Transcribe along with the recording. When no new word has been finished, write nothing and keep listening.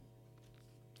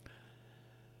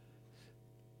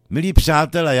Milí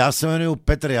přátelé, já se jmenuji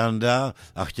Petr Janda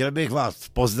a chtěl bych vás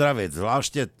pozdravit,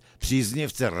 zvláště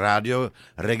příznivce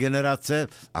RadioRegenerace,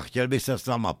 a chtěl bych se s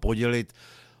váma podělit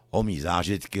o mý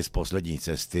zážitky z poslední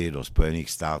cesty do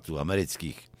Spojených států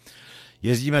amerických.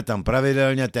 Jezdíme tam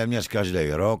pravidelně téměř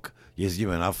každý rok,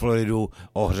 jezdíme na Floridu,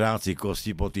 ohřát si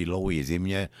kosti po té dlouhé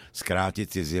zimě,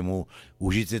 zkrátit si zimu,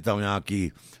 užít si tam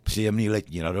nějaký příjemný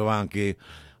letní radovánky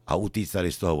a utíct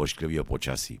tady z toho ošklivého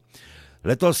počasí.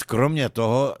 Letos kromě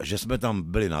toho, že jsme tam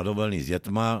byli na dovolený s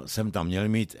dětma, jsem tam měl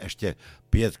mít ještě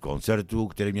 5 koncertů,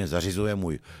 který mě zařizuje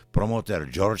můj promotér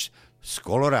George z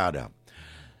Koloráda.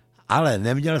 Ale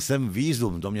neměl jsem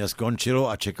vízum, to mě skončilo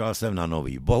a čekal jsem na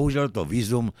nový. Bohužel to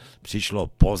vízum přišlo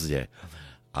pozdě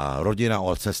a rodina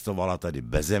odcestovala tady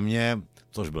beze mě,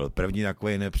 což byl první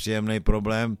takový nepříjemný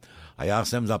problém, a já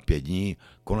jsem za 5 dní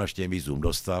konečně vízum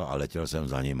dostal a letěl jsem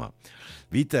za nima.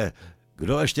 Víte,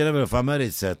 kdo ještě nebyl v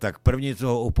Americe, tak první, co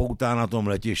ho upoutá na tom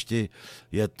letišti,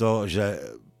 je to, že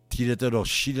přijdete do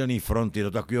šílený fronty,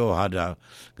 do takového hada,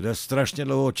 kde strašně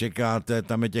dlouho čekáte,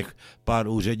 tam je těch pár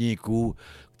úředníků,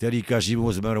 který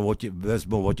každému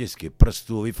vezmou otisky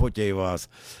prstů, vyfotějí vás,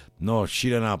 no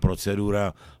šílená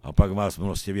procedura, a pak vás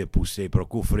milostivě pustí pro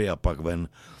kufry a pak ven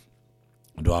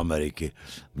do Ameriky.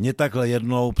 Mě takhle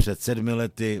jednou před 7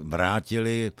 lety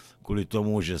vrátili kvůli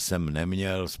tomu, že jsem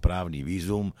neměl správný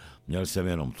vízum, měl jsem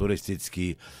jenom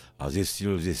turistický a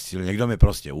zjistil, někdo mi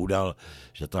prostě udal,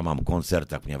 že tam mám koncert,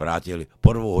 tak mě vrátili.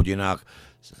 Po 2 hodinách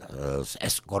s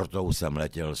eskortou jsem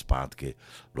letěl zpátky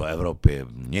do Evropy,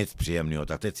 nic příjemného,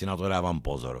 tak teď si na to dávám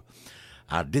pozor.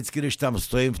 A vždycky, když tam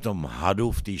stojím v tom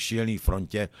hadu, v té šílené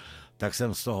frontě, tak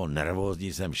jsem z toho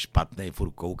nervózní, jsem špatnej,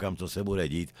 furt koukám, co se bude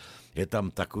dít. Je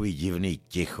tam takový divný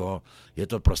ticho, je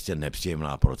to prostě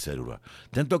nepříjemná procedura.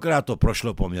 Tentokrát to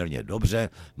prošlo poměrně dobře,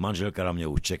 manželka na mě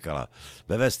už čekala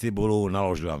ve vestibulu,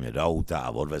 naložila mě do auta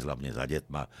a odvezla mě za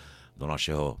dětma do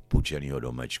našeho půjčeného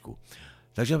domečku.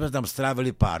 Takže jsme tam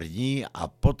strávili pár dní a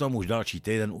potom už další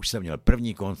týden už jsem měl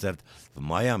první koncert v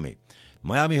Miami. V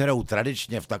Miami hrajou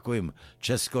tradičně v takovém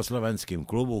československém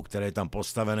klubu, který je tam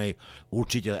postavený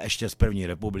určitě ještě z první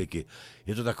republiky.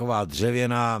 Je to taková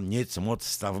dřevěná, nic moc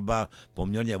stavba,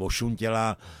 poměrně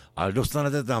ošuntělá, ale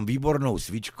dostanete tam výbornou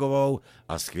svíčkovou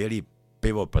a skvělý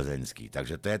pivo plzeňský,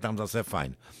 takže to je tam zase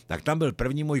fajn. Tak tam byl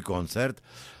první můj koncert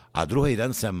a druhý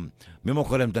den jsem,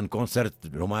 mimochodem ten koncert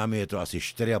do Miami je to asi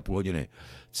 4,5 hodiny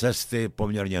cesty,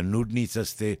 poměrně nudné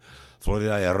cesty,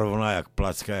 Florida je rovná jak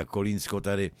Placka, jak Kolínsko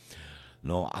tady.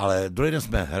 No, ale druhý den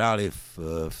jsme hráli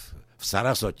v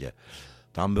Sarasotě.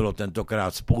 Tam bylo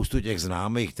tentokrát spoustu těch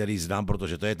známých, který znám,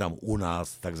 protože to je tam u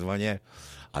nás takzvaně,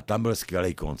 a tam byl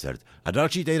skvělý koncert. A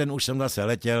další týden už jsem zase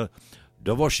letěl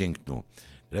do Washingtonu,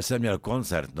 kde jsem měl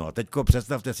koncert. No a teďko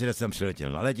představte si, že jsem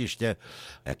přiletěl na letiště.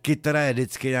 Kytara je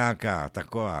vždycky nějaká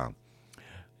taková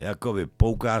jakoby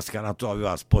poukázka na to, aby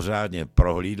vás pořádně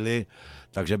prohlídli,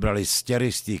 takže brali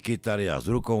stěry z té kytary a s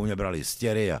rukou mě brali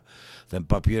stěry a ten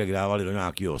papírek dávali do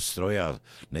nějakého stroje a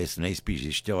nejspíš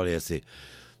zjišťovali, jestli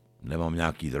nemám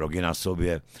nějaký drogy na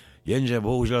sobě. Jenže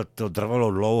bohužel to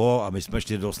trvalo dlouho a my jsme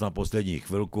šli dost na poslední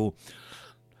chvilku.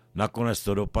 Nakonec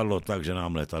to dopadlo tak, že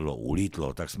nám letadlo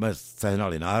ulítlo, tak jsme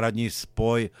sehnali náhradní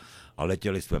spoj a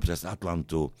letěli jsme přes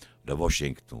Atlantu do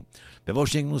Washingtonu. Ve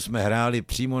Washingtonu jsme hráli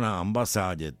přímo na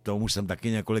ambasádě, tomu jsem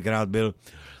taky několikrát byl.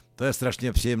 To je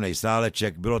strašně příjemný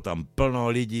sáleček, bylo tam plno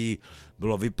lidí,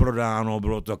 bylo vyprodáno,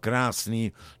 bylo to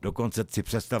krásný, dokonce si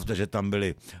představte, že tam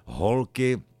byly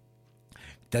holky,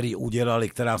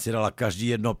 která si dala každý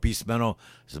jedno písmeno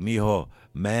z mýho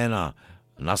jména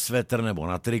na svetr nebo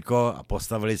na triko a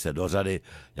postavili se do řady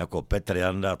jako Petr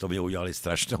Janda, to mě udělali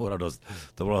strašnou radost,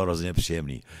 to bylo hrozně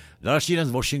příjemný. Další den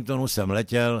z Washingtonu jsem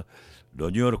letěl do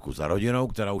New Yorku za rodinou,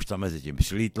 která už tam mezi tím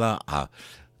přilítla, a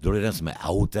druhý den jsme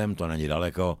autem, to není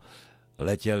daleko,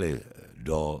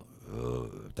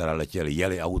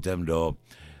 jeli autem do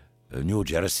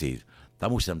New Jersey.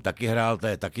 Tam už jsem taky hrál, to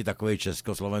je taky takový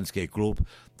československý klub,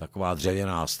 taková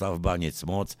dřevěná stavba, nic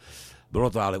moc. Bylo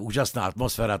to ale úžasná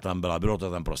atmosféra tam byla, bylo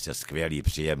to tam prostě skvělý,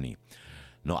 příjemný.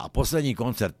 No a poslední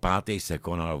koncert 5. se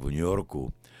konal v New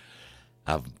Yorku.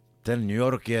 A ten New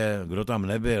York je, kdo tam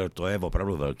nebyl, to je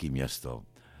opravdu velký město.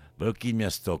 Velký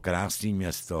město, krásný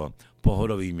město,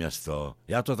 pohodový město.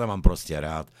 Já to tam mám prostě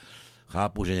rád.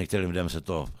 Chápu, že některým lidem se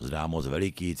to zdá moc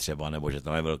veliký třeba, nebo že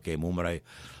tam je velký mumraj,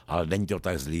 ale není to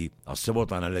tak zlý. A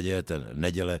sobota,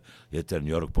 neděle je ten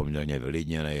New York poměrně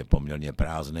vylidněný, je poměrně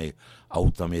prázdný,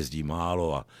 aut tam jezdí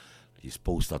málo a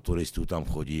spousta turistů tam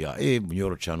chodí a i New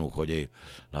Yorkčanů chodí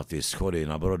na ty schody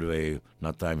na Broadway,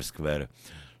 na Times Square,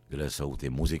 kde jsou ty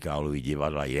muzikálové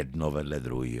divadla jedno vedle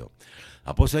druhého.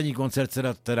 A poslední koncert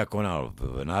se teda konal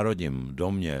v Národním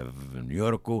domě v New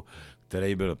Yorku,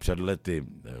 který byl před lety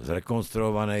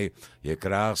zrekonstruovaný, je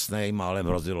krásný, málem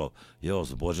hrozilo jeho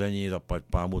zboření, zaplať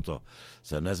pámu to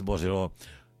se nezbořilo.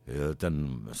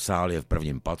 Ten sál je v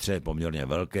prvním patře, poměrně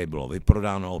velký, bylo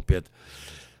vyprodáno opět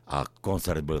a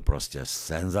koncert byl prostě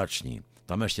senzační.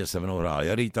 Tam ještě se mnou hrál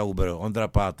Jarý Tauber, Ondra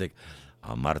Pátek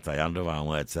a Marta Jandová,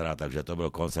 moje dcera, takže to byl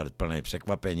koncert plný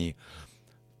překvapení,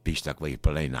 píš takový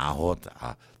plný náhod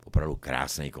a opravdu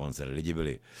krásný koncert. Lidi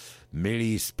byli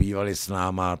milí, zpívali s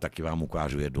náma, taky vám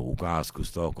ukážu jednu ukázku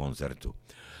z toho koncertu.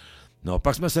 No,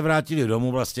 pak jsme se vrátili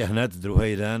domů vlastně hned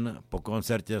druhý den, po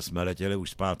koncertě jsme letěli už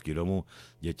zpátky domů,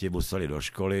 děti museli do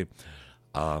školy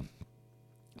a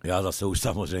já zase už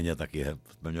samozřejmě taky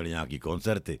jsme měli nějaký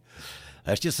koncerty.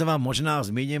 A ještě se vám možná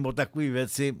zmíním o takové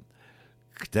věci,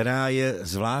 která je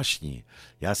zvláštní.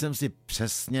 Já jsem si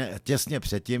těsně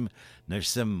předtím, než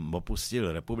jsem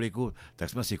opustil republiku, tak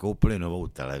jsme si koupili novou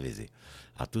televizi.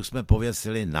 A tu jsme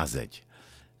pověsili na zeď.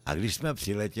 A když jsme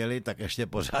přiletěli, tak ještě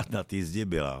pořád na té zdi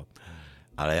byla.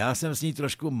 Ale já jsem s ní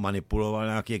trošku manipuloval,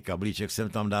 nějaký kablíček jsem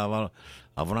tam dával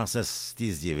a ona se z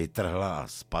té zdi vytrhla a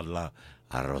spadla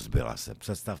a rozbila se.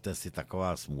 Představte si,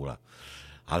 taková smůla.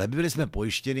 Ale byli jsme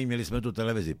pojištěni, měli jsme tu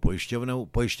televizi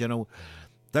pojištěnou,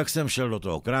 tak jsem šel do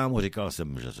toho krámu, říkal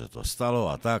jsem, že se to stalo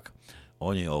a tak.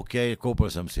 Oni OK, koupil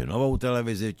jsem si novou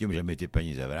televizi, tím, že mi ty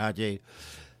peníze vrátí.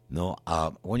 No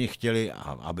a oni chtěli,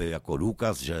 aby jako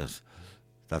důkaz, že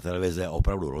ta televize je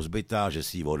opravdu rozbitá, že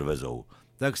si ji odvezou.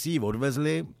 Tak si ji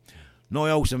odvezli, no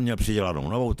já už jsem měl přidělanou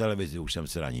novou televizi, už jsem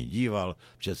se na ní díval,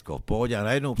 všechno v pohodě a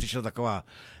najednou přišla taková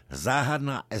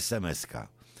záhadná SMS-ka.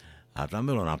 A tam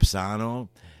bylo napsáno,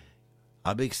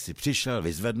 abych si přišel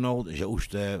vyzvednout, že už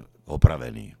to je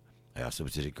opravený. A já jsem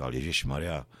si říkal,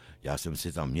 Ježišmarja, já jsem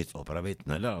si tam nic opravit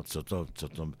nedal, co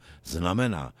to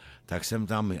znamená. Tak jsem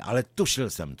tam, ale tušil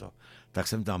jsem to. Tak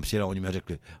jsem tam přijel, oni mi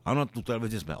řekli, ano, tu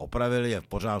televizi jsme opravili, je v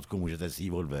pořádku, můžete si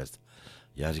ji odvést.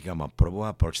 Já říkám, a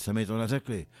proboha, proč jste mi to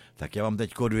neřekli? Tak já mám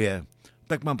teďko 2.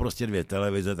 Tak mám prostě 2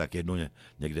 televize, tak jednu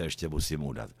někde ještě musím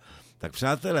udat. Tak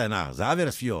přátelé, na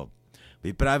závěr svého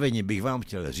vyprávění bych vám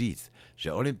chtěl říct,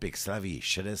 že Olympik slaví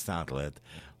 60 let,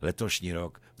 letošní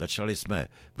rok. Začali jsme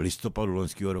v listopadu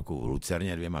loňského roku v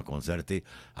Lucerně 2 koncerty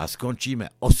a skončíme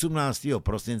 18.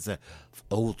 prosince v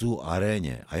O2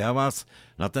 aréně. A já vás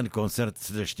na ten koncert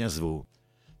srdečně zvu.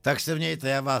 Tak se mějte,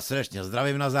 já vás srdečně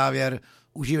zdravím na závěr,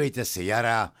 užívejte si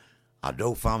jara a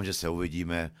doufám, že se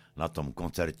uvidíme na tom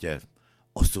koncertě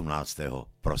 18.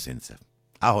 prosince.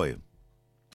 Ahoj.